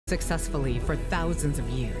successfully for thousands of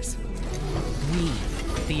years. We,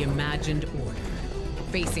 the imagined order,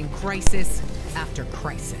 facing crisis after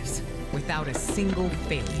crisis, without a single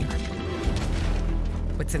failure.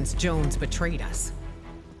 But since Jones betrayed us,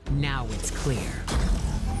 now it's clear.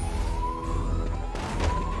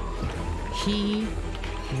 He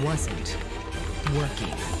wasn't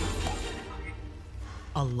working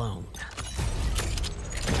alone.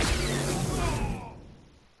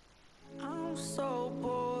 I'm so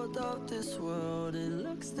bored of this world, it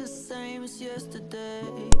looks the same as yesterday.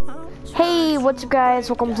 Hey, what's up guys?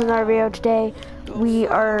 Welcome to another video. Today we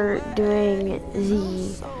are doing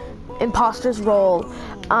the imposters role.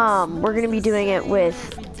 We're gonna be doing it with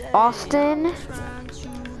Austin,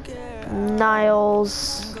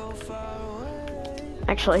 Niles.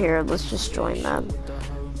 Actually, here, let's just join them.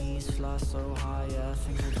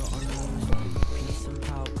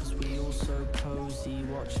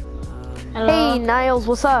 Hello? Hey, Niles,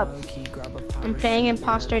 what's up? I'm playing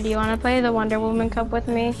imposter. Do you want to play the Wonder Woman Cup with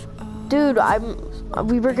me? Dude,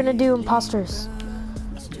 we were gonna do imposters.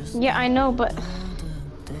 Yeah, I know, but...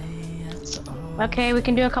 Okay, we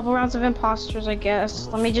can do a couple rounds of imposters, I guess.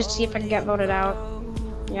 Let me just see if I can get voted out.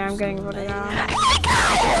 Yeah, I'm getting voted out.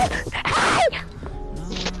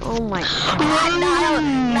 Oh my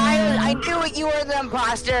Niles, I knew you were the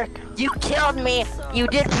imposter. You killed me. You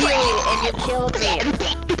did Peely and you killed me.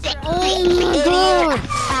 Dude,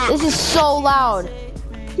 this is so loud.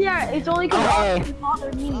 Yeah, it's only because it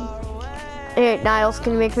bothered me. Hey, Niles,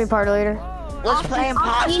 can you make me party leader? Let's play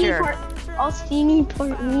imposter. Austin,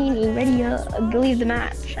 ready to leave the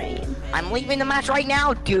match. I'm leaving the match right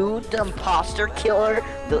now, dude. The imposter killer,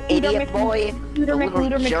 the idiot boy, the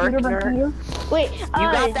little jerk nerd. Wait, you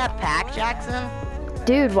got that pack, Jackson?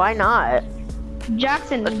 Dude, why not?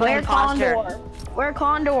 Jackson, Let's play where imposter. Condor? Where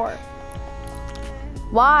Condor?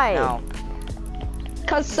 Why? No,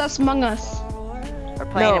 Cause sus among us. we're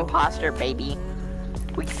playing No. imposter, baby.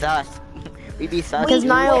 We sus. We be sus. Because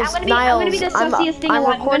Niles, I'm gonna be the sussiest thing I'm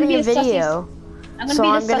alive. recording a video, I'm gonna so be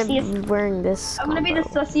I'm the gonna sussiest. be wearing this. I'm gonna be the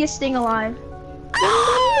combo. sussiest thing alive.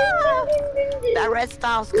 That red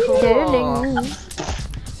style's cool. Ding.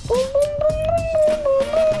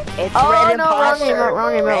 It's Oh, red no, wrong imposter. emote,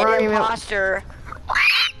 wrong emote, Red wrong emote. imposter.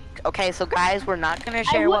 Okay, so guys, we're not gonna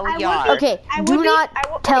share what we I would are. be- Okay, I do would not be-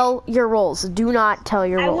 tell your roles. Do not tell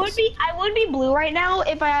your I roles. would be blue right now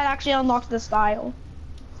if I had actually unlocked the style.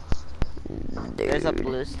 There's a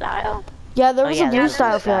blue style. Yeah, there was yeah, a blue there's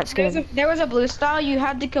style for that skin. There was a blue style. You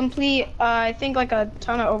had to complete, I think, like a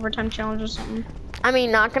ton of overtime challenges or something. I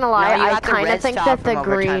mean, not gonna lie, No, you I got the kind red of think style that the from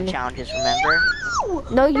overtime green. challenges, remember?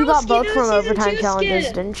 No, you got both Skin, from season overtime 2 challenges,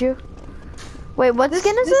 skin. didn't you? Wait, what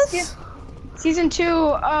skin is this? Season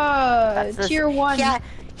 2, That's the- tier 1. Yeah,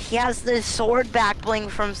 he has the sword back bling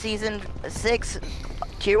from season 6,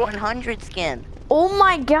 tier 100 skin. Oh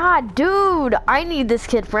my god, dude! I need this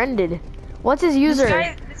kid friended. What's his user?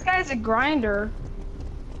 This guy's a grinder.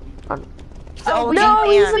 Oh, no, man.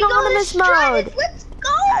 he's anonymous mode. Let's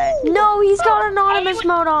go! No, he's got anonymous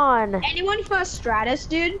mode on. Anyone who has Stratus,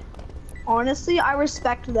 dude, honestly, I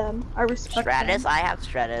respect them. I respect Stratus, them. I have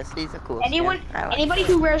Stratus. He's a cool Anyone, skin. I like anybody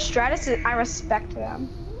who wears Stratus, I respect them.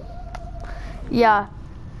 Yeah.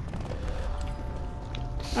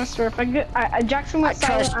 I swear, if I get, Jackson I went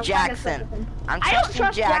silent, trust I'm Jackson. I'm I don't trusting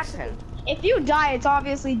trust Jackson. If you die, it's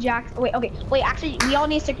obviously Jackson. Wait, okay, wait. Actually, we all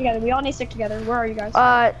need to stick together. Where are you guys?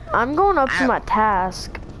 I'm going up to my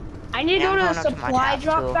task. I need to Yeah, go to I'm the going up to my supply task,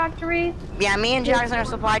 drop too. factory. Yeah, me and Jackson are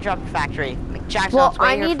supply drop factory. Jackson, Well, let's I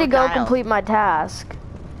wait here need to for go Niles. complete my task.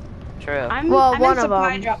 True. I'm Well, I'm one in of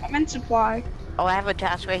supply them. drop. I'm in supply. Oh, I have a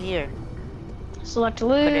task right here. Select Put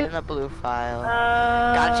it loot. in the blue file.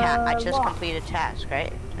 I just lock. completed a task,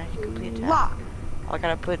 right? I just completed a task. Lock. Oh, I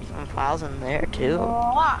gotta put some files in there too.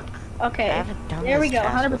 Lock. Okay. I haven't done There we this go.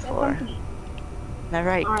 task 100% before. complete. Never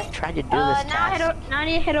Alright. tried to do this Now I task. now I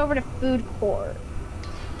need to head over to food court.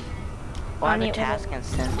 Well, I have I a need task in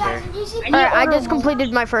center. Alright, I just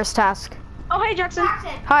completed my first task. Oh, hey Jackson.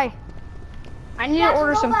 Hi. I need to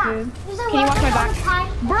order some food. Can you watch my back?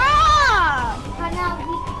 Bruh!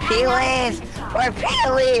 Peelies! Or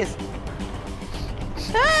Peelies!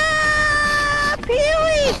 Ah!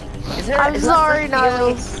 Peelies! I'm sorry,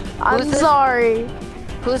 Niles. I'm sorry.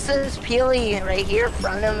 Who's this Peely right here in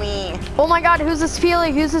front of me? Oh my god, who's this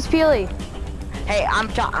Peely? Who's this Peely? Hey,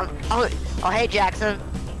 oh, hey Jackson.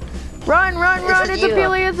 Run, run, run. is It's a you.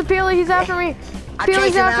 Peely, it's a Peely. He's after me. I'm Peely's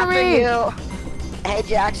chasing after me. you. Hey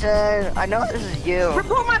Jackson, I know this is you.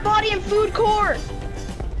 Report my body in food court!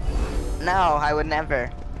 No, I would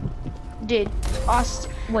never. Dude,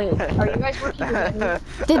 Wait, are you guys working together?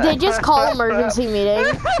 Did they just call emergency meeting?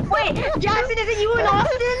 Wait, Jackson, is it you and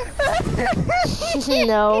Austin?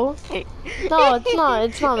 No. No, it's not.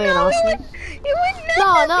 It's not me and Austin. You would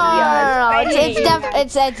No, no, Yes, no, no.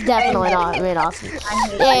 It's definitely not me and Austin.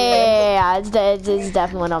 Yeah. It's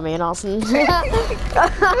definitely not me and Austin.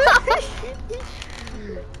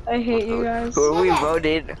 I hate you guys. Who we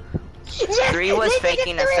voted? Yes, 3 was they did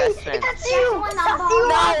faking it, 3. assessment. That's you. That's you.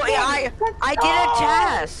 No, I did a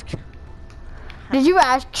task. Did you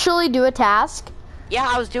actually do a task? Yeah,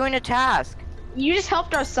 I was doing a task. You just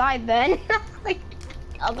helped our side then. Like,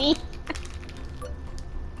 dummy.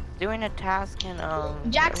 Doing a task and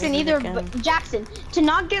Jackson, what was it again? Jackson, to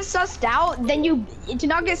not get sussed out,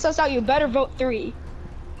 you better vote 3.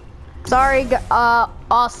 Sorry,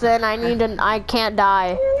 Austin. I can't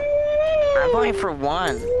die. I'm voting for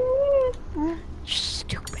 1.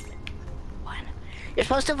 Stupid 1. You're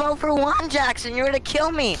supposed to vote for 1, Jackson. You're gonna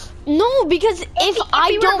kill me. No, because if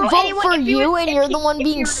I don't vote for you and you're the one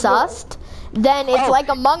being sussed, then it's like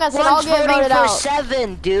Among Us and I'll get voted out.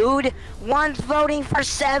 7, dude. 1's voting for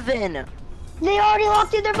 7. They already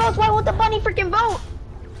locked in their votes. Why won't the bunny freaking vote?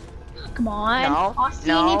 Come on. No, Austini,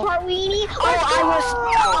 no. Partweenie.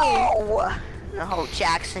 No,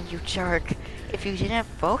 Jackson, you jerk. If you didn't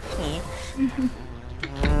vote me,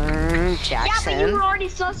 Jackson. Yeah, but you were already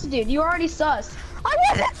sus, dude. You were already sus. I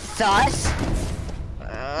wasn't sus.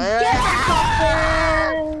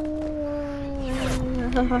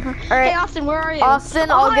 Hey, Austin, where are you?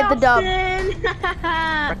 Austin, I'll get the dub.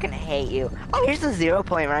 I freaking hate you. Oh, here's the 0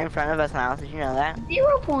 point right in front of us now. Did you know that?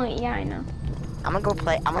 0 point. Yeah, I know. I'm gonna go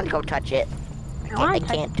play. I'm gonna go touch it. I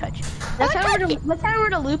can't touch it. Let's head over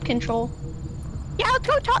to loop control. Yeah, let's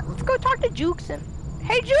go talk to Jukeson.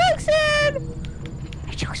 Hey, Jukeson!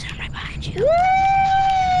 Hey, Jukeson, I'm right behind you. Woo!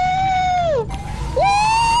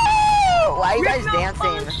 Woo! Why are you guys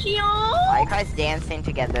dancing? Why are you guys dancing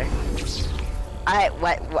together?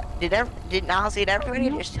 What? Did everybody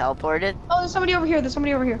just teleported? Oh, there's somebody over here.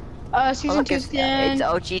 Season 2 skin. It's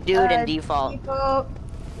Ochi dude and default. I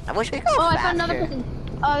wish we could go Oh, faster. I found another person.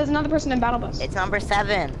 There's another person in Battle Bus. It's number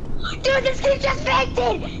 7. Dude, this kid just faked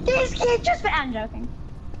it! I'm joking.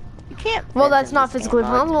 You can't. Well, fit that's in not this physically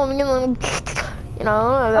game mode. possible. You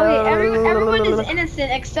know. Okay, everyone is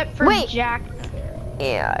innocent except for Wait. Jack.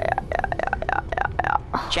 Yeah.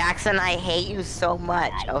 Jackson, I hate you so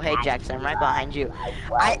much. Oh, hey, Jackson, I'm right behind you.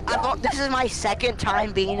 This is my 2nd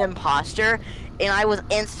time being an imposter, and I was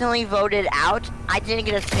instantly voted out. I didn't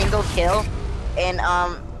get a single kill, and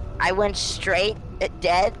I went straight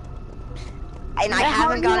dead. And I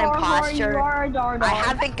haven't got imposter. I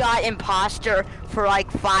haven't got imposter for like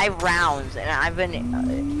 5 rounds, and I've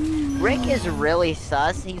been. Rick is really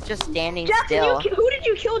sus. He's just standing still. Jackson, who did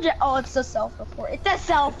you kill? Oh, it's a self-report. It's a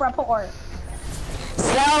self-report.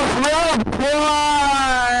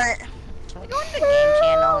 Self-report! Can we go into game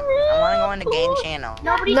channel? I want to go into game channel.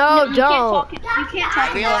 No, you don't. You can't talk.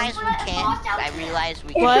 I realize we can't. I realize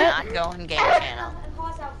we What? cannot go in game channel.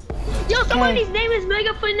 Yo, somebody's name is Mega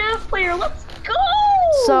FNAF Player. Let's go!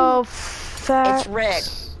 So, It's Rick.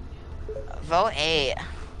 Vote 8.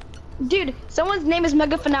 Dude, someone's name is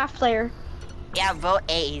Mega FNAF Player. Yeah, vote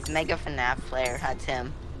 8. He's Mega FNAF player. That's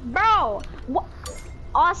him. Bro, what?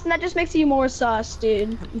 Austin, that just makes you more sus,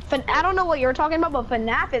 dude. I don't know what you're talking about, but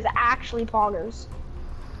FNAF is actually poggers.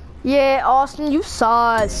 yeah, Austin, you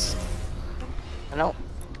sus.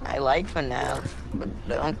 I like FNAF, but I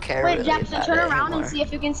don't care. Wait, really Jackson, about turn it around anymore. and see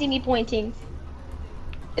if you can see me pointing.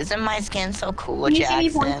 Isn't my skin so cool, Can you Jackson? see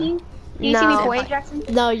me pointing? Can you see me No. point, Jackson?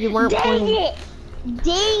 No, you weren't Dang pointing. it!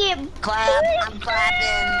 Dang it! Clap! I'm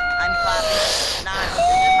clapping! I'm clapping! Nah,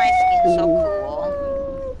 isn't my skin so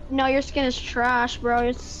cool? No, your skin is trash, bro.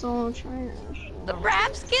 It's so trash. The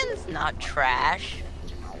rap skin's not trash.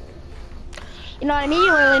 You know what I mean?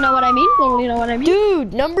 You literally know what I mean? You know what I mean?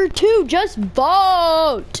 Dude, number 2, just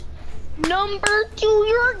vote. Number 2,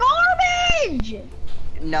 you're garbage!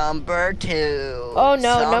 Number 2. Oh,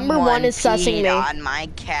 no, number 1 is Someone sussing peed me. on my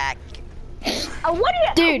cat.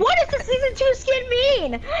 Dude. What does the season 2 skin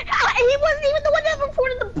mean? He wasn't even the one that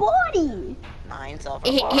reported the body. Mine's off.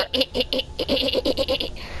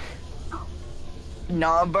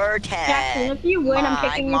 Number 10. Jackson, if you win, I'm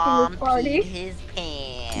kicking you from this party. peed his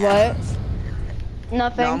pants. What?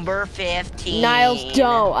 Nothing. Number 15. Niles,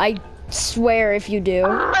 don't. I swear if you do.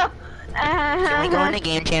 Can we go into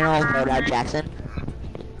game channel and vote out Jackson?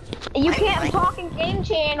 You can't talk in game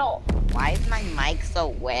channel. Why is my mic so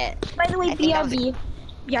wet? By the way, I think that was- BRB.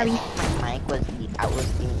 I think my mic was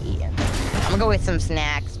being eaten. I'm gonna go with some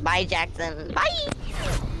snacks. Bye, Jackson. Bye.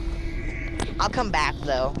 I'll come back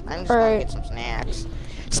though. I'm just gonna Alright. get some snacks.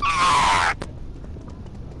 Snack!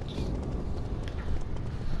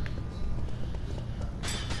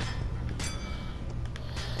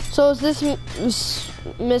 So is this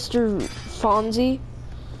Mr. Fonzie?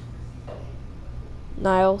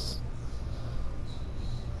 Niles?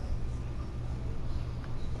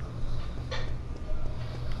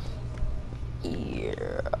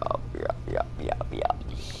 Yeah.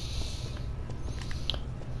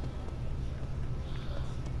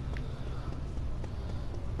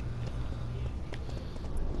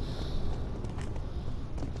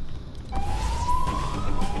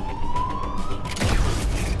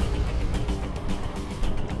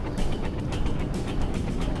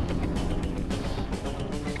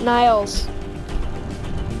 Niles.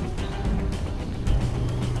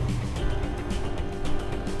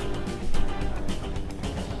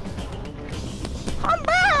 I'm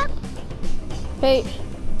back. Hey.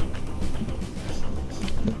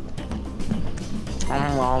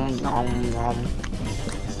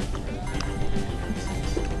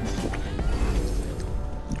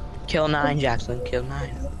 Kill 9, Jackson. Kill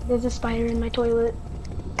 9. There's a spider in my toilet.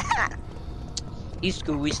 These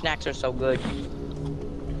Scooby snacks are so good.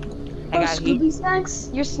 Oh, Scooby snacks?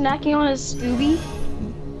 You're snacking on a Scooby?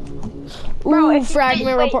 Ooh, if-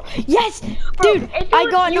 fragment wait. report. Yes, Bro, dude, if they I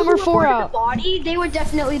would- got you number 4 reported the out. body, they would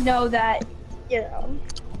definitely know that, you know.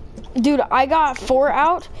 Dude, I got 4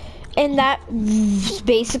 out, and that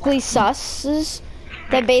basically susses.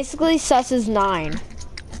 That basically susses 9.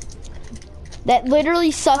 That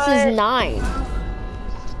literally susses But- 9.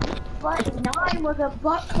 But 9 was a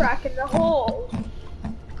butt crack in the hole.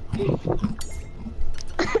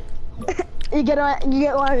 You get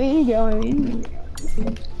what I mean?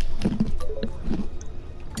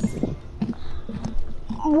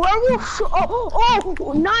 Where you?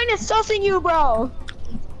 Oh, 9 is sussing you, bro.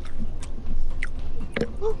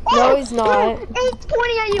 No, he's not. 8's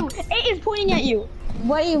pointing at you. 8 is pointing at you.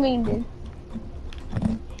 What do you mean, dude?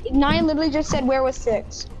 9 literally just said where was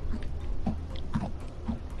 6.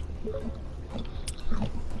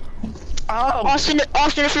 Oh. Austin,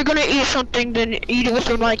 if you're gonna eat something, then eat it with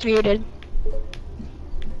your mic muted.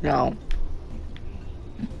 No.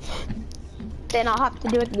 Then I'll have to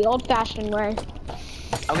do it the old-fashioned way.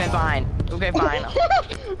 Okay, fine. Okay, fine.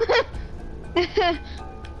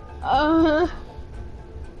 Oh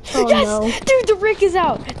Yes, no. dude, the Rick is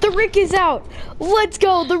out. The Rick is out. Let's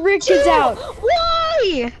go. The Rick is out.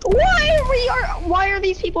 Why? Why are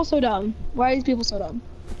these people so dumb? Why are these people so dumb?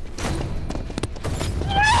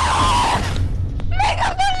 Make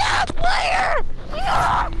up the last player!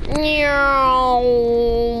 Meow.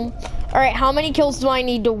 All right, how many kills do I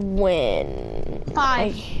need to win?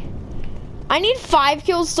 5. I need 5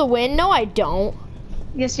 kills to win. No, I don't.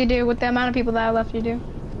 Yes, you do. With the amount of people that are left, you do.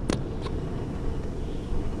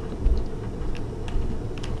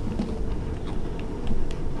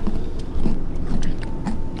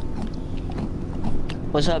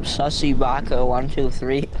 What's up, Sussy Baka 1, 2,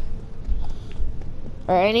 3?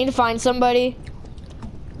 All right, I need to find somebody.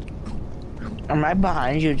 I'm right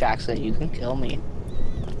behind you, Jackson. You can kill me.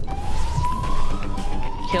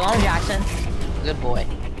 Kill him, Jackson. Good boy.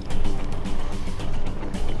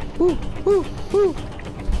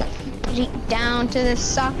 Deep down to the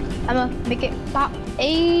sock. I'ma make it pop.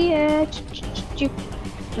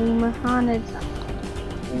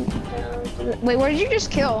 Wait, where did you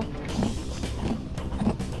just kill?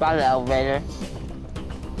 By the elevator.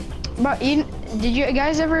 Bro, did you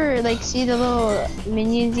guys ever like see the little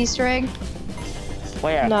minions Easter egg?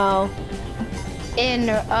 Where? No. In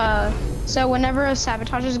so whenever a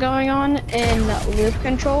sabotage is going on in loop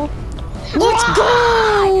control. Let's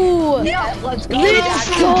go! Yeah, let's go. Let's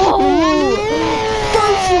go!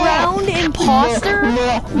 First round imposter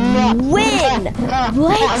win.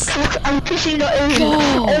 Let's I'm pushing the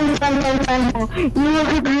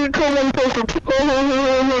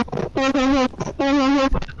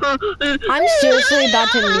I'm seriously about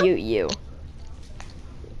to mute you.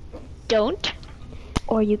 Don't,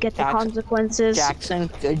 or you get the Jackson. consequences. Jackson,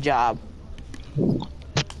 good job.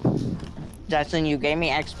 Jackson, you gave me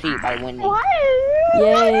XP by winning.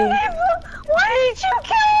 Yay. Why did you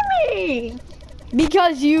kill me?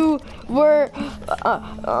 Because you were,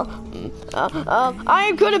 I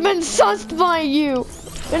could have been sussed by you,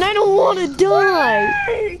 and I don't want to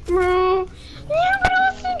die. Bro.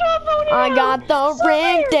 I got the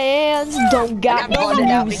rank dance, don't I got got voted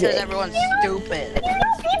no out because music. everyone's stupid. Yeah.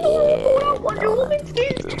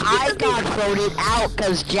 I got voted out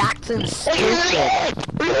because Jackson's stupid.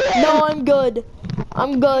 No, I'm good.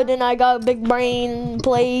 I'm good, and I got big brain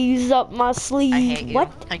plays up my sleeve. I hate you. What?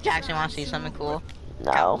 Hey, Jackson, want to see something cool?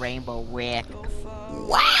 No. Got Rainbow Rick.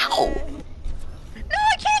 Wow! No,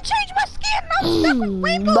 I can't change my skin. I'm stuck with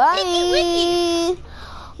Rainbow Ricky. Bye.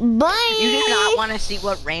 Bye. You do not want to see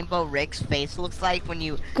what Rainbow Rick's face looks like when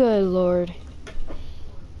you. Good lord.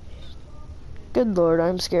 Good lord,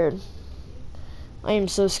 I'm scared. I am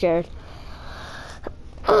so scared.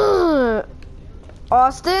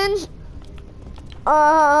 Austin?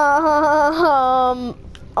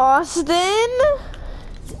 Austin?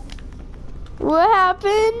 What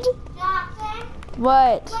happened?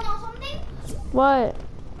 What? What?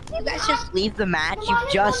 You guys just leave the match. You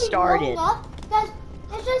just started.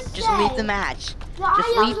 Just leave the match.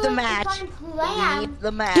 Just leave the match. Leave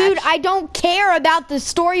the match. Dude, I don't care about the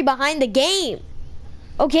story behind the game.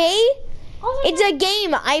 Okay? It's a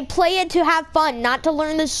game. I play it to have fun, not to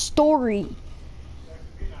learn the story.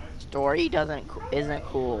 Story isn't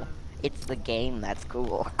cool. It's the game that's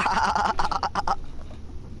cool.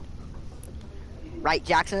 Right,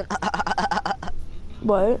 Jackson?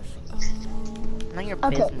 What? None of your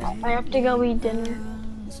Okay, business. I have to go eat dinner.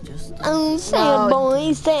 Oh, sad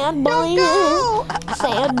boy, sad boy.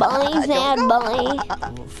 Sad boy, sad boy.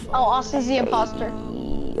 Oh, Austin's the imposter.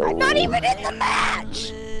 I'm not even in the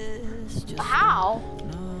match! How?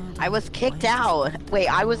 I was kicked out. Wait,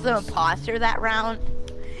 I was the imposter that round?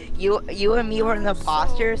 You and me were the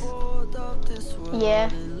imposters? Yeah.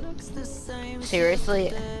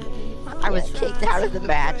 Seriously? I was kicked out of the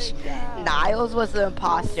match. Niles was the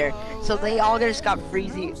imposter, so they all just got free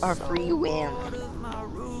win.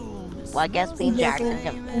 Well, I guess being Jackson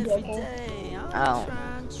can. I'm joking. Oh.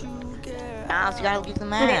 Niles, you gotta leave the Okay,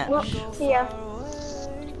 match. well, see ya.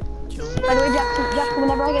 By the way, Jackson,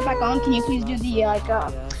 whenever I get back on, can you please do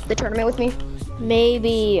the tournament with me?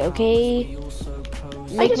 Maybe, okay?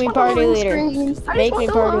 Make me party leader. Make me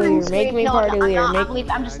party leader. Make me party leader.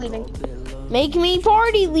 I'm just leaving. Make me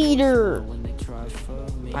party leader.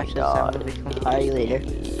 I should have to become party leader.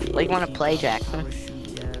 What do you want to play, Jackson?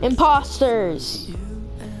 Imposters.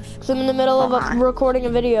 Cause I'm in the middle of recording a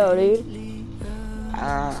video, dude.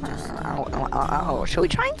 Should we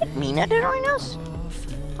try and get Mina to join us?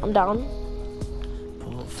 I'm down.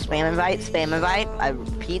 Spam invite, spam invite. I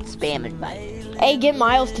repeat, spam invite. Hey, get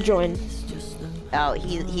Miles to join. Oh,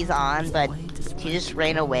 he's on, but he just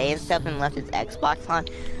ran away and stuff and left his Xbox on.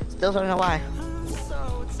 Still don't know why.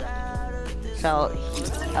 So,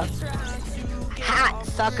 ha,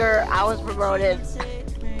 sucker! I was promoted.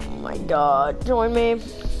 Oh my god, join me.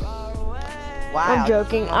 Wow. I'm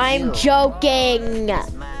joking. I'm joking.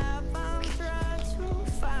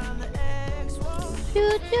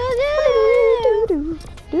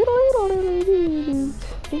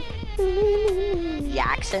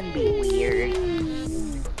 Jackson be weird.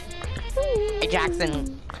 Hey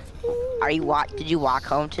Jackson, did you walk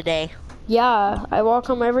home today? Yeah, I walk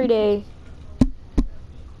home every day.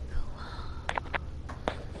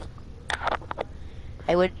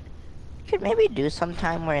 You could maybe do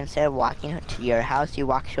sometime where instead of walking to your house, you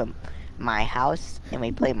walk to my house and we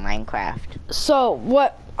play Minecraft. So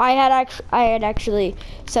what I had actually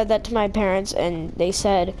said that to my parents, and they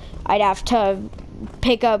said I'd have to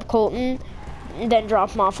pick up Colton and then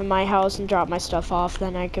drop him off in my house and drop my stuff off.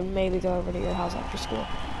 Then I can maybe go over to your house after school.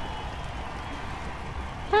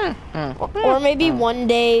 Or maybe one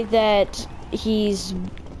day that he's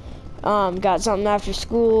got something after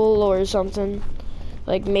school or something.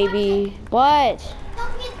 Like maybe what?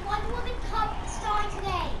 Don't forget Wonder Woman Cup starting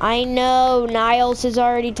today. I know, Niles has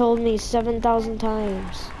already told me 7,000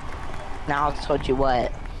 times. Now I told you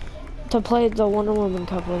what? To play the Wonder Woman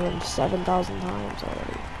Cup with him 7,000 times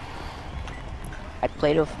already. I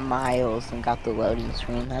played with Miles and got the loading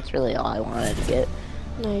screen. That's really all I wanted to get.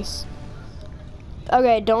 Nice.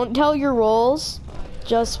 Okay, don't tell your roles,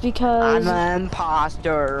 just because. I'm an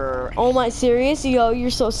imposter. Oh my, serious? Yo, you're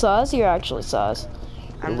so sus. You're actually sus.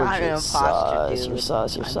 I'm not an imposter, dude. You're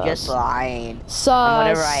sus. You're I'm sus. just lying. Sus. I'm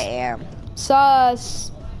whatever I am.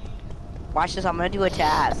 Sus. Watch this. I'm gonna do a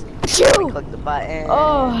task. Phew. Click the button.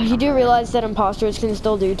 Oh, you do realize that imposters can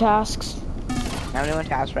still do tasks? I'm doing a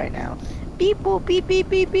task right now. Beep boop beep beep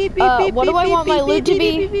beep beep beep beep. What do I want my loot to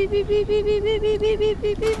be?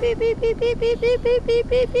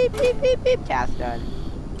 Task done.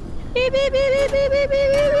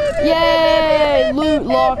 Yay! Loot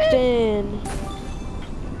locked in.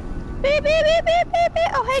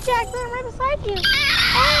 Oh, hey, Jackson, I'm right beside you.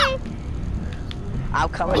 Hey. I'll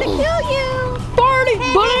come to kill you. Party!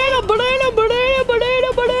 Banana, banana, banana, banana,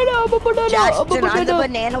 banana, banana. Jackson, I'm the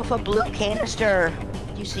banana with a blue canister.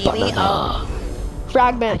 You see me? Oh, I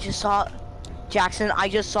Fragment. just saw. Jackson, I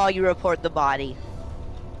just saw you report the body.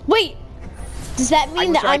 Wait. Does that mean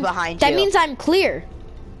was that right I'm? behind That you. means I'm clear.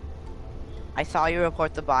 I saw you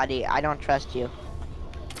report the body. I don't trust you.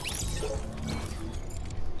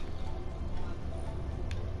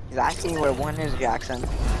 He's asking where one is, Jackson.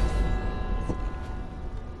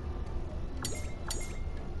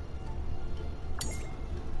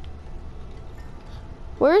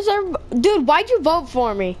 Where's dude? Why'd you vote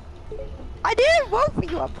for me? I didn't vote for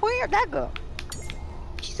you. I'm pointing at that girl.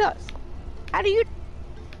 Jesus. How do you?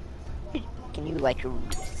 Can you like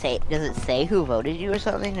say? Does it say who voted you or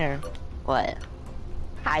something or what?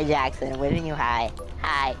 Hi Jackson, waving you hi.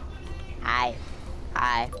 Hi. Hi.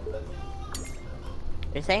 Hi.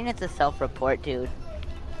 They're saying it's a self-report, dude.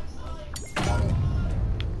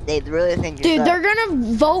 They really think you're Dude, they're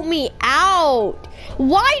gonna vote me out.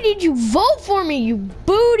 Why did you vote for me, you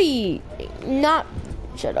booty? Not.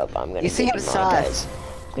 Shut up. I'm gonna. You see, I'm sus.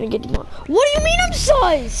 I'm gonna get demonetized. What do you mean I'm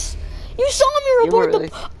sus? You saw me report really...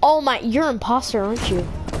 the. Oh my, you're an imposter, aren't you?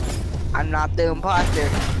 I'm not the imposter.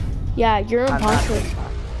 Yeah, you're an imposter.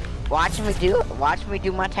 Watch me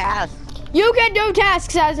do my task. You can do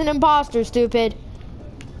tasks as an imposter, stupid.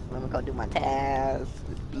 Let me go do my task.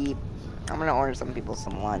 Beep. I'm gonna order some people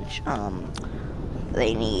some lunch.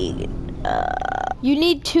 They need, You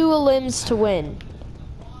need 2 limbs to win.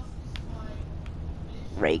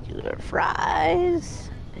 Regular fries.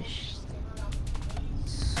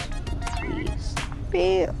 Please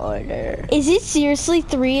be order. Is it seriously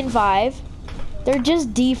 3 and 5? They're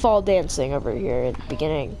just default dancing over here at the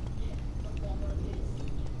beginning.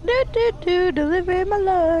 Deliver my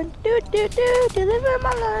lunch. Deliver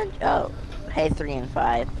my lunch. Oh, hey, 3 and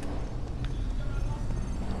 5.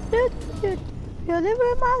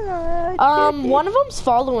 Deliver my lunch. One of them's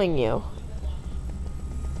following you.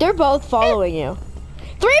 They're both following you.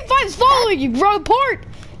 3 and 5's following you. Report.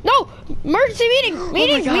 No, emergency meeting.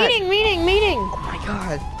 Meeting. Oh my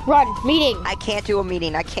god. Run, meeting. I can't do a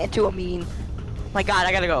meeting. My god,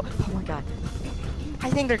 I gotta go. Oh my god. I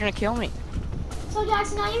think they're gonna kill me. So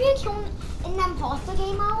Jackson, are you gonna kill in the imposter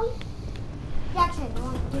game mode? Jackson,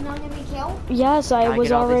 do you know how to kill? Yes, I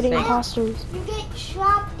was already things. imposters. You get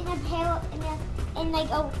trapped in a pail in like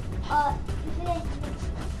a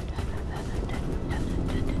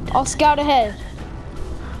I'll scout ahead.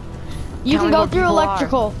 You Tell can me go where through people are.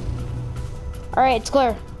 electrical. Alright, it's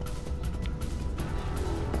clear.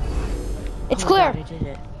 It's Oh my clear. God, I did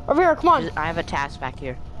it. Over here, come on. I have a task back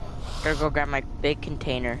here. Gotta go grab my big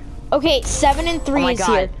container. Okay, 7 and 3 Oh my is god.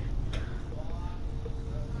 here.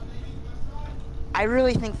 I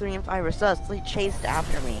really think 3 and 5 are sus. They chased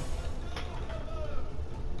after me.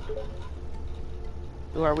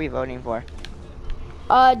 Who are we voting for?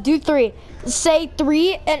 Do 3. Say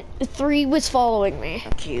 3 and 3 was following me.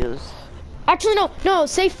 Accuse. Actually, no,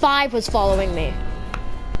 say 5 was following me.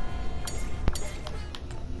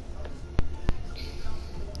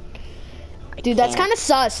 Dude, that's kind of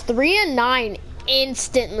sus. 3 and 9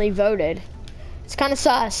 instantly voted. It's kind of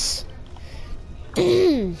sus.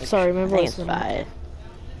 Sorry, my voice. It's 5.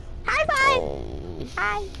 High 5.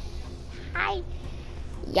 Hi. Hi.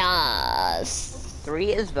 Yes.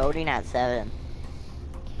 3 is voting at 7.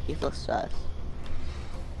 He feels sus.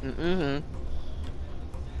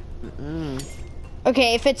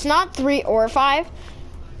 Okay, if it's not 3 or 5.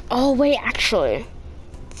 Oh, wait, actually.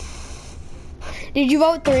 Did you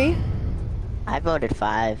vote 3? I voted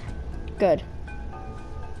 5. Good.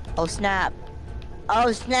 Oh snap!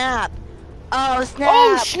 Oh snap! Oh snap!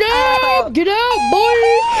 Oh, snap! Oh. Get out,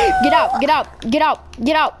 boy! Get out, get out, get out,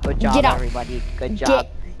 get out. Good job, get out. everybody. Good job.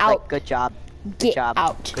 Get out. Like, good job. Good Get job.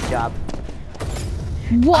 out. Good job.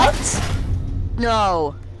 What?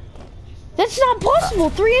 No. That's not possible.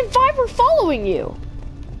 3 and 5 are following you.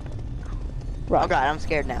 Run. Oh god, I'm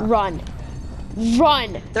scared now. Run.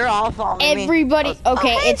 Run. They're all following me. Everybody.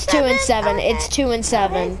 Okay, hey, it's 2 and 7. Okay. It's 2 and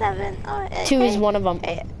 7. 7. 2 is one of them.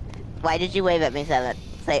 Hey, why did you wave at me, 7?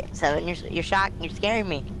 Say 7. You're shocked. You're scaring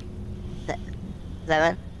me.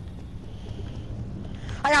 7.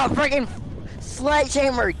 I got a freaking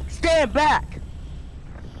sledgehammer. Stand back.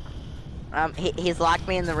 He's locked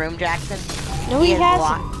me in the room, Jackson. No, he is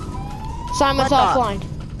hasn't. Simon's What the- offline.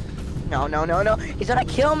 No. He's gonna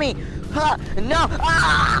kill me. Huh, no.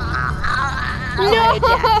 No!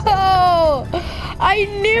 I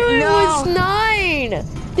knew it No. was 9.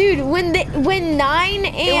 Dude, when 9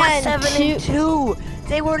 It was and 7 2. and 2.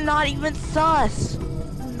 They were not even sus.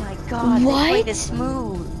 Oh my god. What? They played it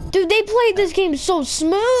smooth. Dude, they played this game so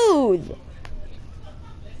smooth.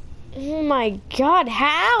 Oh my god,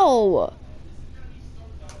 how?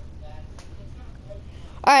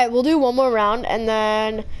 Alright, we'll do one more round and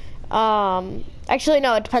then, actually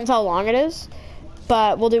no, it depends how long it is,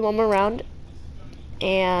 but we'll do one more round,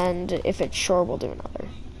 and if it's short, we'll do another.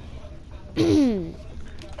 We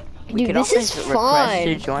Dude, could this is always request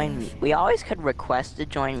to fun. join. We always could request to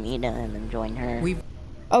join Mina and then join her.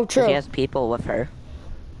 Oh, 'Cause true. She has people with her.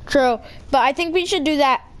 True, but I think we should do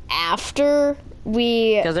that after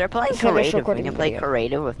we. Because they're playing finish creative. We recording can the play video.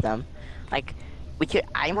 creative with them. Like,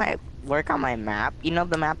 I might work on my map. You know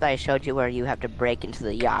the map that I showed you where you have to break into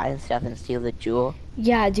the yacht and stuff and steal the jewel?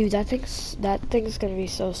 Yeah, dude, that thing's gonna be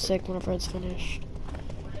so sick whenever it's finished.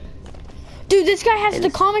 Dude, this guy has the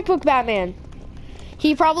comic book Batman.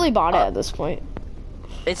 He probably bought it at this point.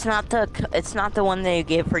 It's not the one that you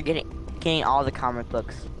get for getting all the comic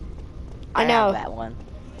books. I know. have that one.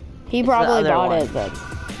 He It's the probably other bought one. it then.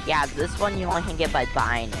 Yeah, this one you only can get by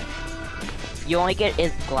buying it. You only get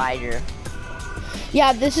his glider.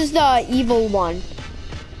 Yeah, this is the evil one.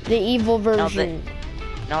 The evil version.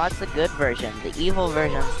 No, that's the good version. The evil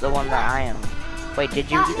version's the one that I am. Wait, did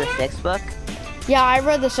you read the 6th book? Yeah, I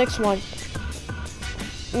read the 6th one.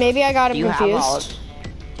 Maybe I got him Do you have all? confused.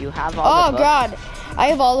 Do you have all Oh the books? god, I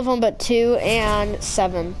have all of them but 2 and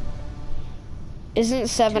 7. Isn't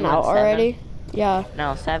 7 2 out and 7? already? Yeah.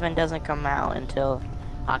 No, 7 doesn't come out until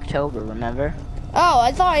October, remember? Oh,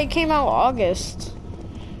 I thought it came out August.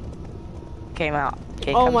 Came out. It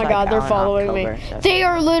Oh comes, my like, god, they're out in following October, me. so- They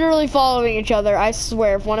are literally following each other. I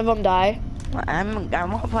swear, if one of them die. I'm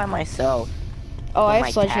all by myself. Oh, I my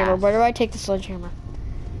have sledgehammer. task. Where do I take the sledgehammer?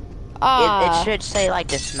 It should say like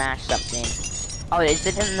to smash something. Oh, is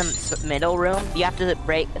it in the middle room? You have to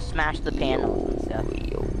smash the panels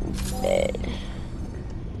and stuff.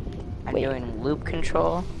 I'm Wait. doing loop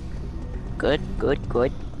control. Good.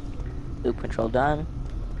 Loop control done.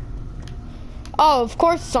 Oh, of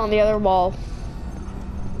course it's on the other wall.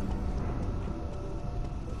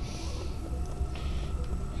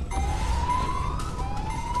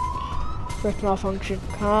 Rift malfunction.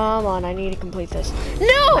 Come on, I need to complete this.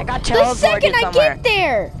 No! I got The second teleported I somewhere. get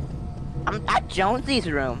there! I'm at Jonesy's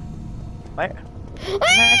room. What?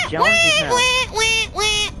 at Jonesy's room.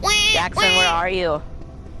 Jackson, where are you?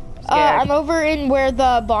 Scared. I'm over in where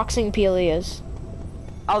the boxing peely is.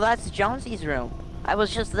 Oh, that's Jonesy's room. I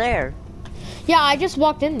was just there. Yeah, I just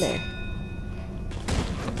walked in there.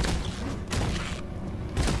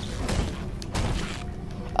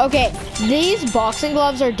 Okay, these boxing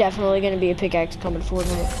gloves are definitely gonna be a pickaxe coming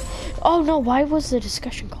Fortnite. Oh no, why was the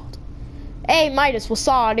discussion called? Hey, Midas,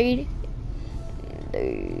 wasabi.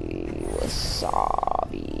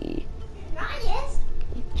 Wasabi. Midas?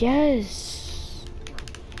 Yes.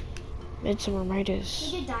 Midsummer Midas.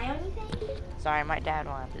 Did you die on anything? Sorry, my dad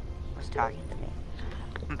was talking to me.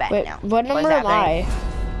 I'm back Wait, now. what number am I?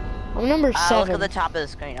 I'm number Look 7. at the top of the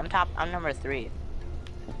screen. I'm number 3.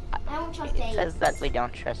 I don't trust It 8. says that we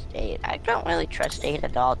don't trust 8. I don't really trust 8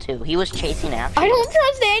 at all, too. He was chasing after I you. don't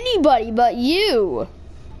trust anybody but you.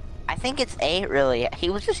 I think it's 8, really. He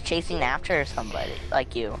was just chasing after somebody,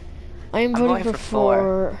 like you. I am I'm voting going for for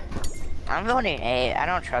 4. I'm voting 8. I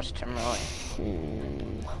don't trust him, really.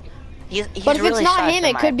 He's But if really it's not sus, him, in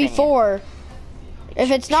it my could be opinion. 4.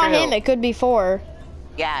 If it's not True. him, it could be 4.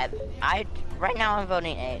 Yeah, right now I'm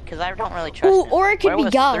voting 8, because I don't really trust Ooh, him. or it could Where be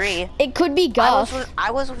was Guff. 3? It could be Guff.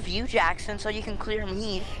 I was with you, Jackson, so you can clear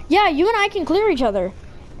me. Yeah, you and I can clear each other.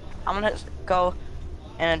 I'm gonna go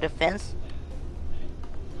in a defense.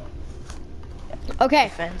 Okay,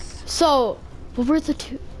 Defense. so what were the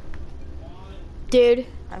 2? Dude,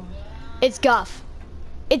 I'm- it's Guff.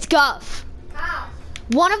 It's Guff. How?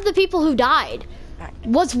 One of the people who died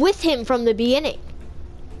was with him from the beginning.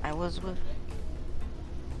 I was with.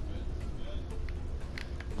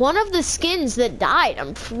 One of the skins that died,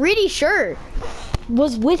 I'm pretty sure,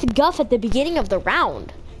 was with Guff at the beginning of the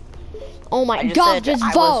round. Oh my God, just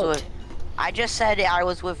vote. I just said I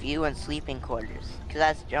was with you in sleeping quarters, because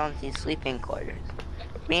that's Jonesy's sleeping quarters.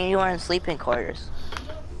 Me and you are in sleeping quarters.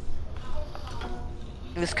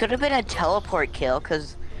 This could have been a teleport kill,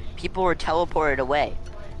 because people were teleported away.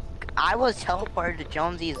 I was teleported to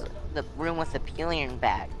Jonesy's, the room with the peeling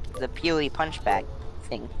bag, the peely punch bag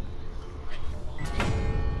thing.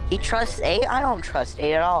 He trusts 8? I don't trust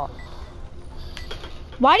 8 at all.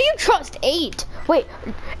 Why do you trust 8? Wait,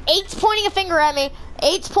 8's pointing a finger at me.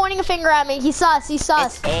 8's pointing a finger at me. He's sus. He's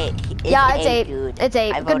sus. It's 8. Yeah, it's 8. Dude. It's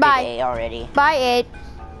 8. I voted Goodbye. 8 already. Bye, 8.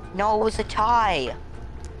 No, it was a tie.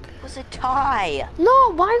 It was a tie.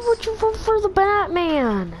 No, why would you vote for the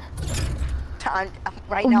Batman?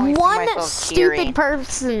 Right now, I feel One myself stupid tearing.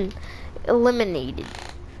 person eliminated.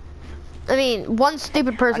 I mean, one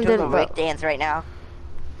stupid I'm person doing a didn't Rick vote. dance right now.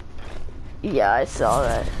 Yeah, I saw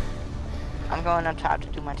that. I'm going up top to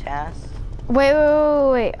do my task. Wait.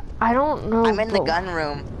 I don't know. I'm in the gun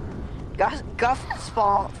room. Guff is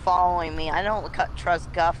following me. I don't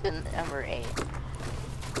trust Guff in number 8.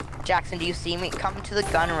 Jackson, do you see me? Come to the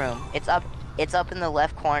gun room. It's up in the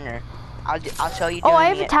left corner. I'll show you. Oh, I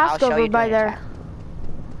have doing a task I'll show over you by doing a there. task.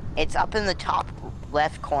 It's up in the top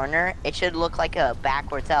left corner, it should look like a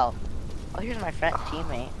backwards L. Oh, here's my friend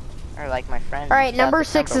teammate. Or like my friend. All right, stuff. number It's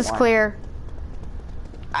 6 is one. clear.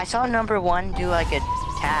 I saw number 1 do like a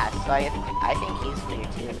task, so I think he's clear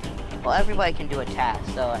too. Well, everybody can do a task,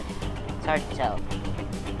 so it's hard to tell.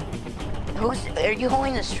 Are you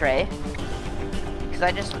holding this tray? Because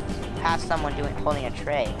I just passed someone holding a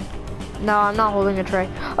tray. No, I'm not holding a tray.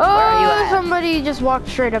 Oh, are you at? somebody just walked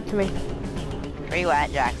straight up to me. Where you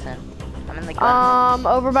at, Jackson? I'm in the gun.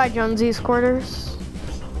 Over by Jonesy's quarters.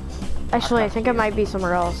 Actually, I come think to it you. might be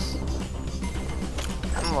somewhere else.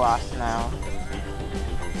 I'm lost now.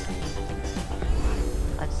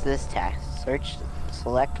 What's this task? Search,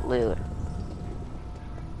 select loot.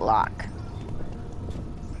 Lock.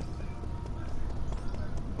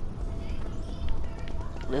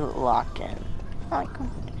 Loot locked in. Oh,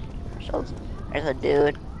 come on. There's a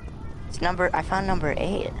dude. I found number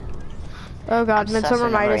 8. Oh god, I'm Midsummer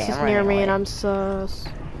sussing number Midas 8. is I'm near running me and away. I'm sus.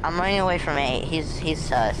 I'm running away from 8. He's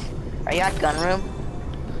sus. Are you at gun room?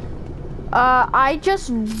 8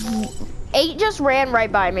 just ran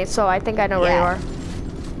right by me, so I think I know where you Yeah. are.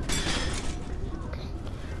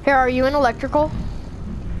 Here, are you in electrical?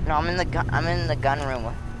 No, I'm in the gun room.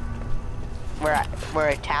 Where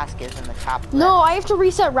a task is in the top left. No, I have to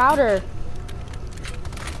reset router.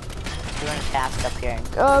 Doing a task up here.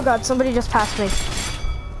 Oh god, somebody just passed me.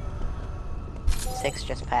 6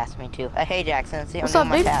 just passed me too. Hey Jackson, see, I'm What's doing up,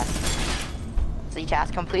 my dude? task. See,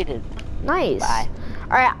 task completed. Nice. Bye. All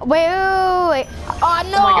right, wait. Oh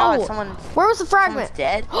no! Oh my god, Where was the someone's fragment?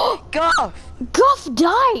 dead. Guff! Guff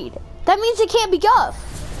died. That means it can't be Guff.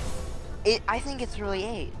 I think it's really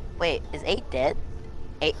 8. Wait, is 8 dead?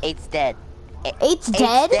 8's dead. 8's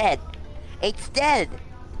dead? Dead. 8's dead.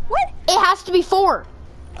 What? It has to be 4.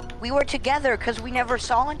 We were together because we never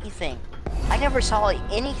saw anything. I never saw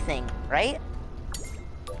anything, right?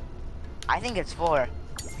 I think it's 4.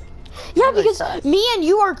 Yeah, Really because sus. me and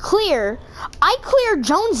you are clear. I cleared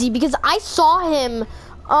Jonesy because I saw him.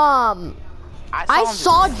 I him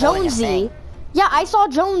saw just pulling a Jonesy. thing. Yeah, I saw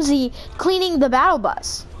Jonesy cleaning the battle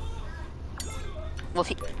bus. Well,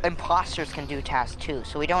 imposters can do tasks too,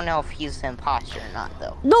 so we don't know if he's an imposter or not,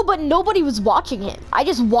 though. No, but nobody was watching him. I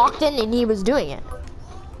just walked in and he was doing it.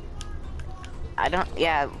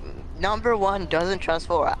 Yeah, number 1 doesn't trust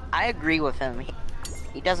 4. I agree with him.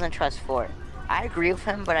 He doesn't trust 4. I agree with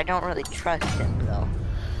him, but I don't really trust him, though.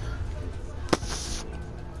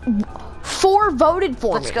 4 voted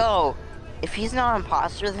for me. Let's go. If he's not an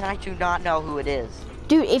imposter, then I do not know who it is.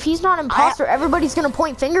 Dude, if he's not imposter, everybody's gonna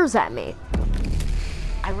point fingers at me.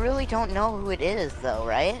 I really don't know who it is, though,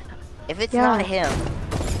 right? If it's Yeah. not him.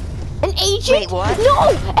 An agent? Wait, what? No!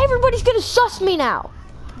 Everybody's gonna sus me now.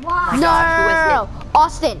 Why? No, God, who is no.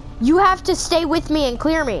 Austin, you have to stay with me and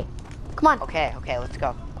clear me. Come on. Okay, let's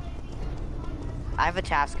go. I have a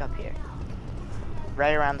task up here.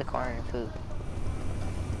 Right around the corner, food.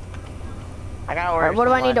 I gotta order Alright, what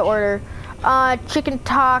do I some need to lunch. order? Chicken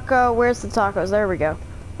taco. Where's the tacos? There we go.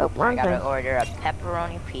 Oh, I wrong gotta thing. order a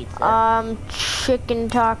pepperoni pizza, Chicken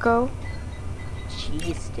taco.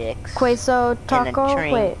 cheese sticks, Queso taco.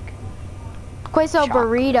 drink. Wait. Queso Chocolate.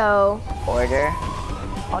 burrito. order.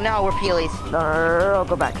 Oh no, we're peelies. No, I'll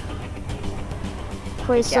go back.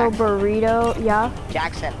 Queso Jack. burrito. Yeah.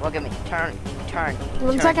 Jackson, look at me. Turn.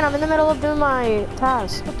 1 second, I'm in the middle of doing my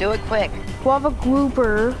task. Do it quick. Guava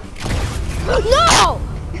grouper. No!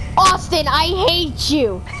 Austin, I hate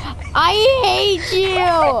you. I hate you.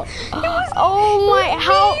 Oh my,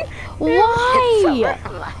 how? Why?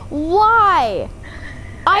 Why?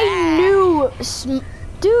 I knew,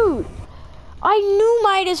 dude. I knew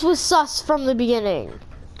Midas was sus from the beginning.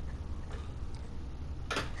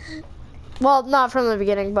 Well, not from the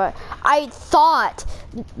beginning, but I thought,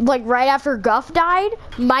 like right after Guff died,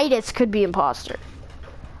 Midas could be imposter.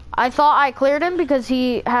 I thought I cleared him because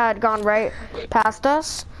he had gone right past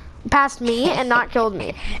me, and not killed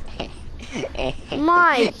me.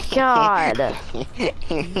 My God.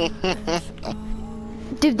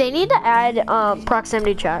 Dude, they need to add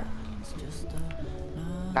proximity chat.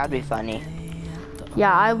 That'd be funny.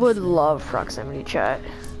 Yeah, I would love proximity chat.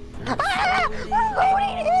 Ah, I'm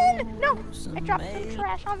loading in. No, I dropped some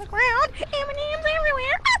trash on the ground. M&M's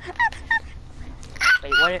everywhere.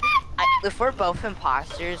 Wait, what? If we're both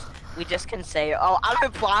imposters, we just can say, "Oh, I'm an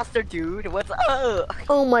imposter, dude. What's up?"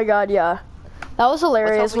 Oh my God, yeah. That was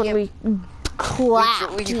hilarious Let's hope when we we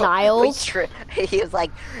clapped Niles. He was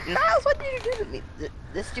like, "Niles, what did you do to me?"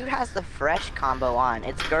 This dude has the fresh combo on.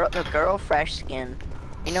 It's the girl fresh skin.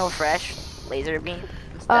 You know fresh laser beam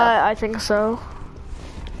and stuff. I think so.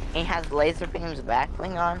 He has laser beams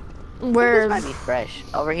backbling on. Where This might be fresh.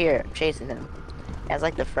 Over here, I'm chasing him. He has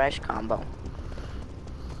like the fresh combo.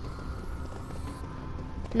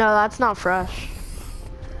 No, that's not fresh.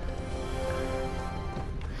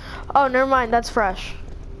 Oh, never mind. That's fresh.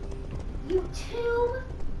 YouTube.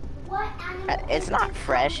 What animal? It's not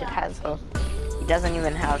fresh. It has a. He doesn't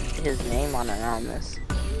even have his name on it on this.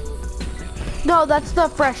 No, that's the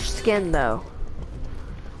fresh skin though.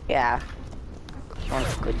 Yeah. On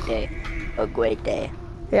a good day. A great day.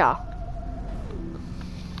 Yeah.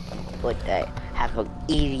 Good day. Have a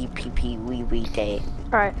itty pee wee wee day.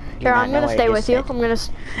 All right. Do Here, not I'm know gonna what I stay just with you. said. I'm gonna.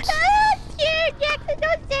 Jackson,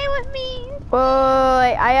 don't stay with me. Wait,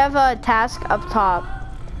 I have a task up top.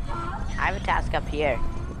 I have a task up here.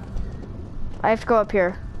 I have to go up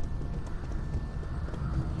here.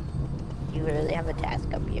 You really have a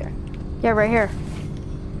task up here. Yeah, right here.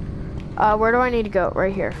 Where do I need to go?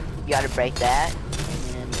 Right here. You gotta break that.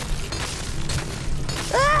 And then...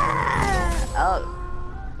 Oh.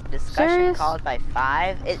 Discussion Serious? called by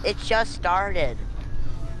 5. It just started.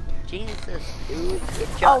 Jesus, dude.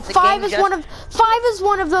 Oh, five is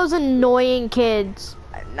one of those annoying kids.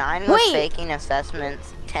 9 was Wait. faking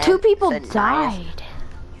assessments. 10 2 people said 9 is- died.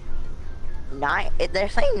 9. They're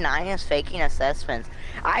saying 9 is faking assessments.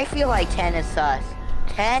 I feel like 10 is sus.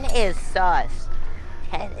 10 is sus.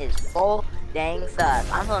 10 is full dang sus.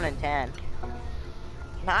 I'm voting 10.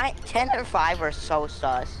 9, 10 or 5 are so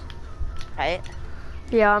sus. Right?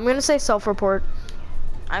 Yeah, I'm gonna say self-report.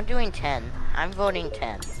 I'm doing 10. I'm voting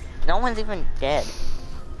 10. No one's even dead.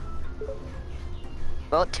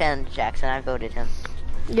 Vote 10, Jackson. I voted him.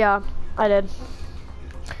 Yeah, I did.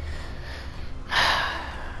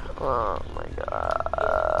 Oh my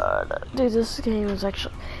god. Dude, this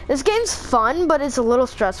game's fun, but it's a little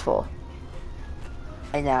stressful.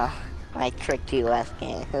 I know. I tricked you last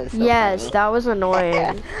game. It was so Yes, funny. that was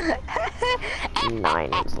annoying.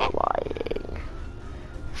 9 is lying.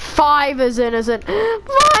 5 is innocent.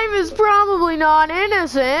 5 is probably not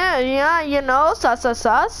innocent. Yeah, you know, sus.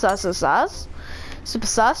 Super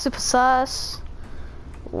sus.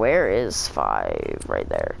 Where is 5? Right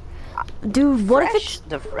there. Dude, what if it's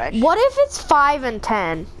the fresh? What if it's 5 and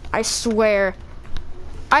 10? I swear.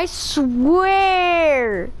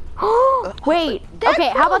 Wait. Okay,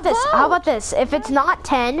 how about this? If it's not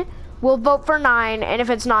 10, we'll vote for 9, and if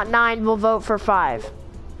it's not 9, we'll vote for 5.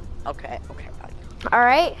 Okay. All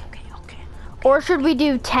right? Okay. Or should we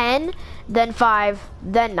do 10, then 5,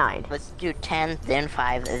 then 9? Let's do 10, then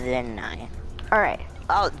 5, then 9. All right.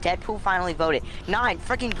 Oh, Deadpool finally voted. 9,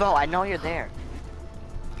 freaking vote. I know you're there.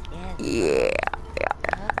 Yeah.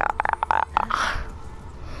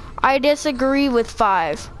 I disagree with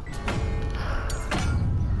 5.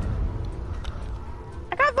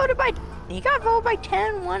 He got voted by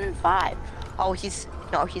 10, 1, and 5. Oh, he's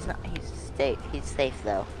not. He's safe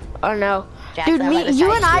though. Oh no. Jackson, Dude, I'm on the you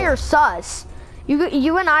side and I too. are sus.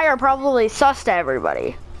 You and I are probably sus to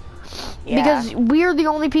everybody. Yeah. Because we're the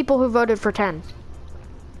only people who voted for 10.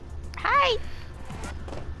 Hi.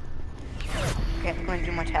 Okay, I'm gonna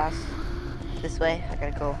do my task this way. I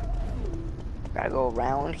gotta go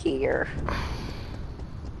around here.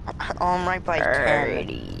 Oh, I'm right by 10.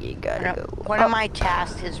 Alrighty, you gotta go. One of my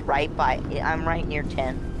tasks is right by. I'm right near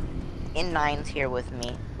 10. And 9's here with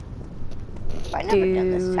me. I've never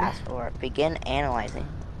done this Dude. task before. Begin analyzing.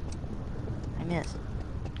 I missed.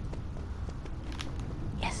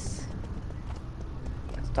 Yes.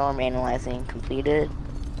 Storm analyzing completed.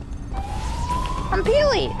 I'm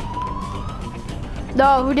Peely.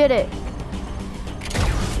 No, who did it?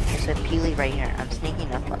 There's a Peely right here. I'm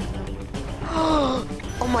sneaking up on him.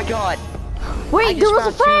 Oh my god. Wait, there was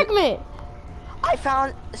a fragment. I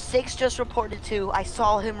found 6 just reported 2. I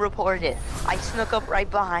saw him report it. I snuck up right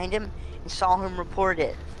behind him and saw him report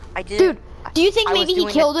it. I did. Dude, do you think I was maybe he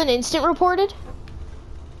doing killed an instant reported?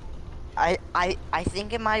 I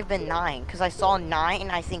think it might have been 9 because I saw 9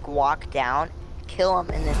 and I think walk down, kill him,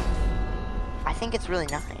 and then I think it's really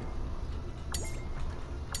 9.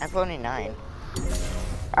 I'm voting 9.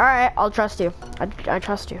 All right, I'll trust you. I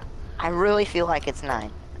trust you. I really feel like it's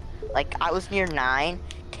 9. Like I was near 9.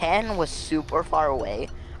 10 was super far away.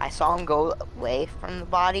 I saw him go away from the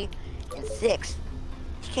body, and 6,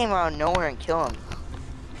 he came around nowhere and killed him.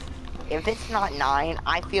 If it's not 9,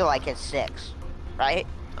 I feel like it's 6, right?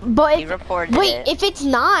 But He reported wait, it. if it's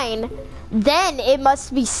 9, then it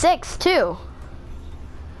must be 6 too.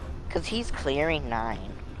 Cause he's clearing 9.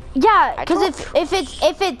 Yeah, I because don't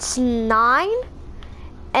if it's 9,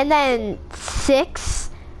 and then 6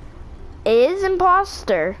 is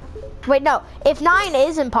imposter. Wait, no. If 9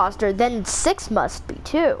 is imposter, then 6 must be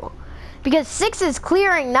too, because 6 is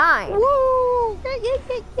clearing 9. Woo!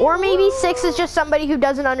 Or maybe 6 is just somebody who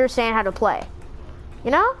doesn't understand how to play. You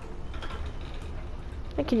know?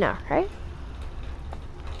 I think you know, right?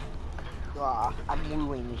 I'm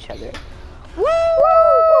wooing each other. Woo!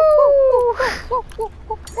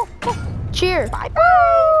 Cheer. Bye bye.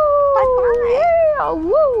 Bye bye. Yeah,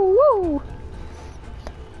 woo, woo.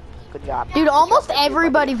 Good job. Dude, almost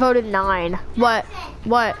everybody voted 9. What?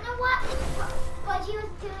 What? You know what he was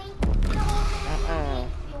doing?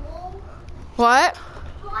 What?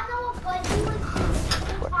 You wanna know what Budgie was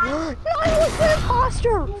doing? No, I was the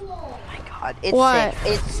imposter. Oh my god. It's What? 6.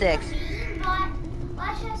 It's 6. But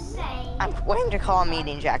let's just say. I'm waiting to call a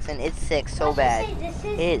meeting, Jackson. It's 6 so bad. This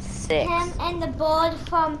is It's 6. him and the board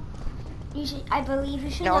from. I believe you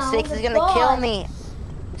should No, know. 6 is the gonna kill board me.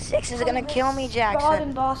 6 is gonna kill me, Board Jackson.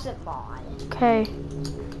 and Boston Bond. Okay.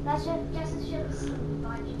 That's just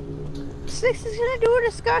Budgie. 6 is gonna do a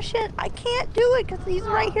discussion. I can't do it because he's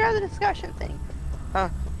right here on the discussion thing. Huh?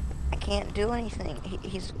 I can't do anything.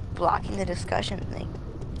 He's blocking the discussion thing.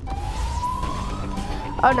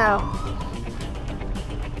 Oh no.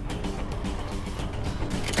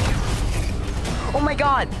 Oh my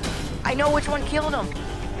god! I know which one killed him.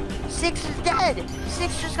 6 is dead.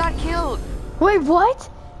 6 just got killed. Wait, what?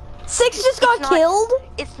 6 just got killed?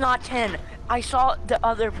 It's not 10. I saw the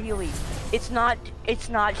other Peelies. It's not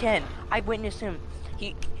 10. I witnessed him.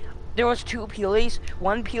 There was 2 Peelies.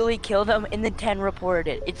 1 Peely killed him and then 10 reported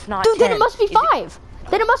it. It's not Dude, 10. then it must be 5.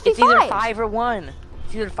 Then it must be It's 5. either 5 or 1.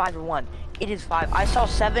 It's either 5 or 1. It is 5. I saw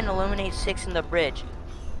 7 eliminate 6 in the bridge.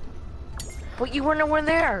 But you weren't nowhere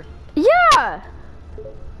there. Yeah.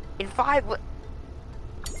 In 5.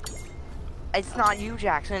 It's not you,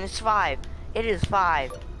 Jackson. It's 5. It is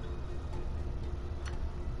 5.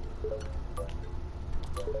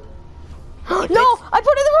 No, I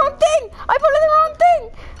put in the wrong thing. I put in the wrong thing.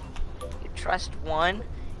 You trust 1.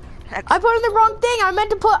 I put in the wrong thing. I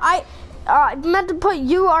meant to put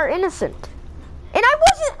you are innocent. And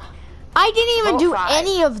I didn't even Vote do 5.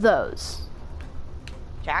 any of those.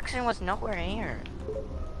 Jackson was nowhere near.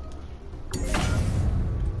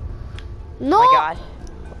 No. Oh my god.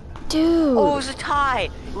 Dude. Oh, it was a tie.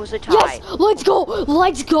 It was a tie. Yes, let's go.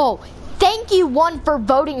 Let's go. Thank you, 1, for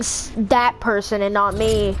voting that person and not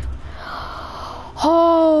me.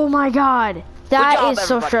 Oh my god. That Good job, is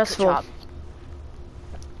so everybody. Good stressful. job.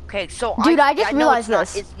 Okay, so Dude, I just know realized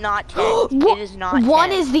it's this. Not, it's not 10. It is not 10.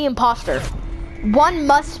 1 is the imposter. 1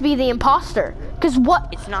 must be the imposter. Because what?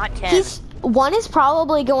 It's not 10. 1 is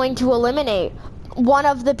probably going to eliminate one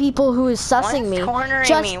of the people who is sussing me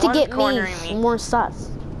just to get me more sus.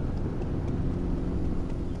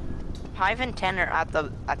 5 and 10 are at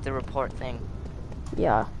the report thing.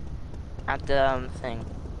 Yeah. At the thing.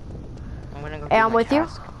 I'm gonna go. Hey, I'm with you.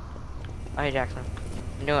 Oh, hey, Jackson.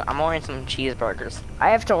 I'm ordering some cheeseburgers. I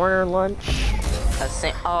have to order lunch.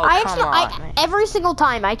 Oh, come on. Every single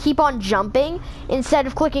time I keep on jumping instead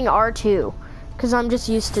of clicking R2 because I'm just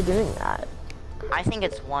used to doing that. I think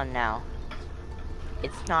it's 1 now.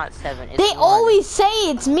 It's not 7. It's They 1. always say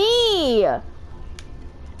it's me.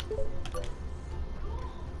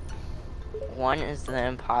 1 is the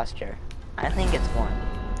imposter. I think it's 1.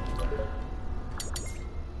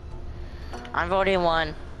 I'm voting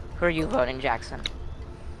 1. Who are you voting, Jackson?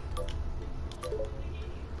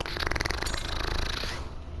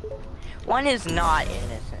 One is not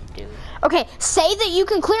innocent, dude. Okay, say that you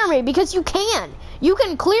can clear me because you can. You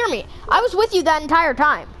can clear me. I was with you that entire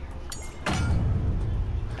time.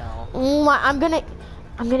 No. Oh my, I'm getting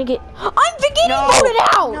voted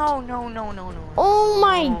out. No. Oh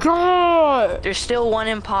my god. There's still 1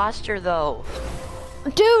 imposter though.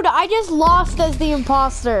 Dude, I just lost as the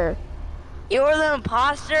imposter. You're the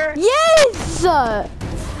imposter? Yes.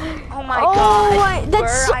 Oh my god.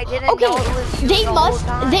 That's so, I didn't know it was you the whole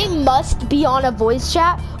time. They must be on a voice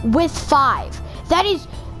chat with 5. That is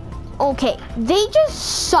okay. They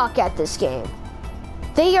just suck at this game.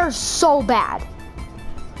 They are so bad.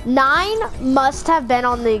 9 must have been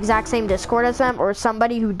on the exact same Discord as them, or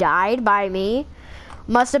somebody who died by me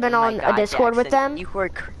must have been on a Discord with them.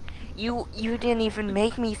 You didn't even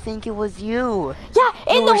make me think it was you. Yeah,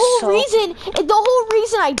 and the whole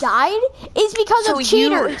reason I died is because of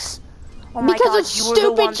cheaters. Oh my because god, of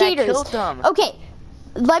stupid cheaters. Okay,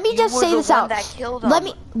 let me just say this out.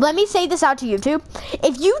 Let me say this out to YouTube.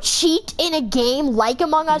 If you cheat in a game like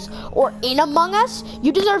Among Us or in Among Us,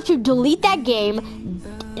 you deserve to delete that game,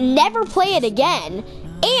 never play it again,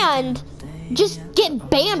 and just get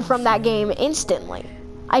banned from that game instantly.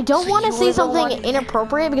 I don't want to say something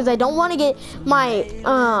inappropriate because I don't want to get my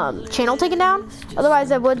channel taken down. Otherwise,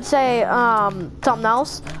 I would say something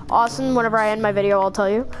else. Austin, whenever I end my video, I'll tell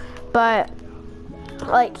you. But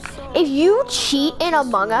like, if you cheat in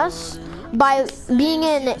Among Us by being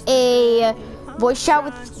in a voice chat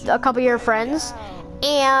with a couple of your friends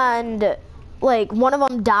and like one of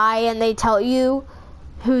them die and they tell you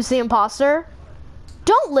who's the imposter,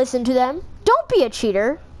 don't listen to them. Don't be a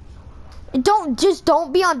cheater.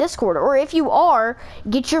 Don't be on Discord, or if you are,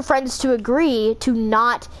 get your friends to agree to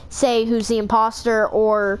not say who's the imposter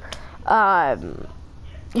or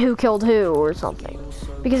who killed who or something,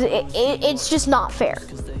 because it's just not fair.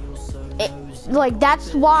 Like,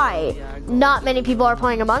 that's why not many people are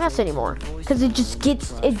playing Among Us anymore, because it just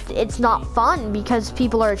gets it's not fun because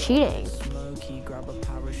people are cheating.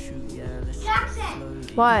 Jackson,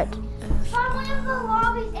 What? from one of the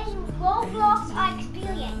lobbies in Roblox I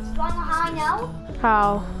experienced. Do you want to know how I know?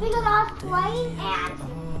 How? Because I was playing and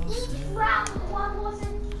each round one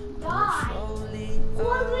person died.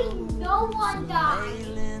 Literally no one died.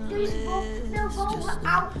 They're both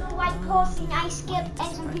without the right person. I skipped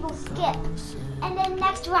and some people skip. And then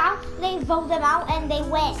next round they vote them out and they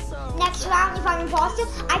win. Next round if I'm imposter,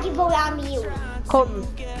 I can vote out you. Colton,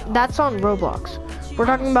 that's on Roblox. We're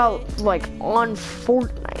talking about like on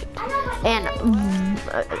Fortnite and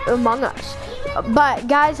Among Us. But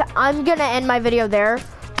guys, I'm gonna end my video there.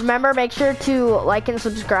 Remember, make sure to like and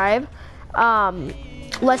subscribe.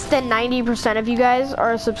 Less than 90% of you guys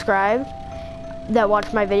are subscribed that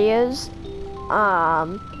watch my videos.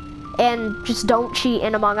 And just don't cheat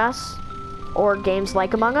in Among Us or games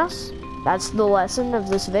like Among Us. That's the lesson of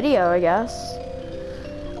this video, I guess.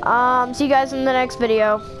 See you guys in the next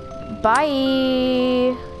video.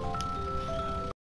 Bye.